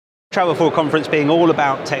Travel for a conference being all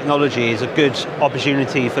about technology is a good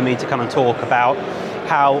opportunity for me to come and talk about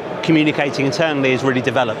how communicating internally is really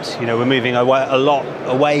developed. You know, we're moving a lot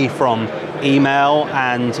away from email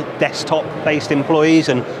and desktop-based employees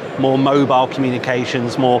and more mobile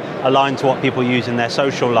communications, more aligned to what people use in their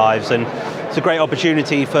social lives. And it's a great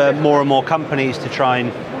opportunity for more and more companies to try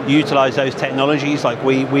and utilize those technologies like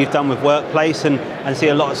we've done with Workplace and see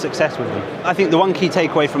a lot of success with them. I think the one key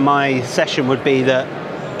takeaway from my session would be that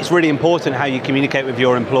it's really important how you communicate with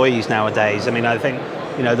your employees nowadays. I mean, I think,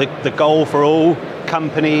 you know, the goal for all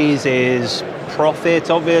companies is profit,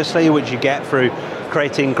 obviously, which you get through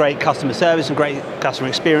creating great customer service and great customer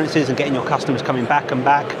experiences and getting your customers coming back and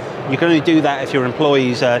back. You can only do that if your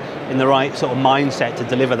employees are in the right sort of mindset to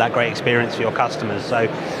deliver that great experience for your customers. So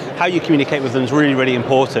how you communicate with them is really, really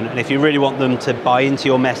important. And if you really want them to buy into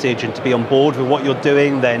your message and to be on board with what you're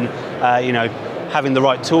doing, then, you know, having the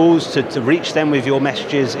right tools to reach them with your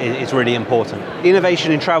messages is really important. The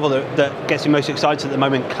innovation in travel that gets me most excited at the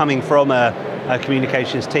moment coming from a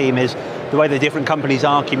communications team is the way that different companies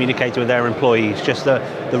are communicating with their employees, just the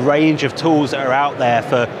range of tools that are out there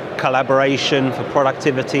for collaboration, for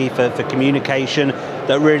productivity, for communication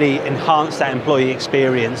that really enhance that employee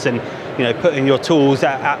experience. And you know, putting your tools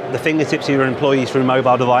at the fingertips of your employees through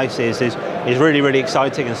mobile devices is really, really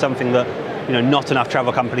exciting and something that not enough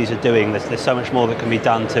travel companies are doing. There's so much more that can be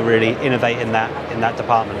done to really innovate in that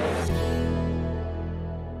department.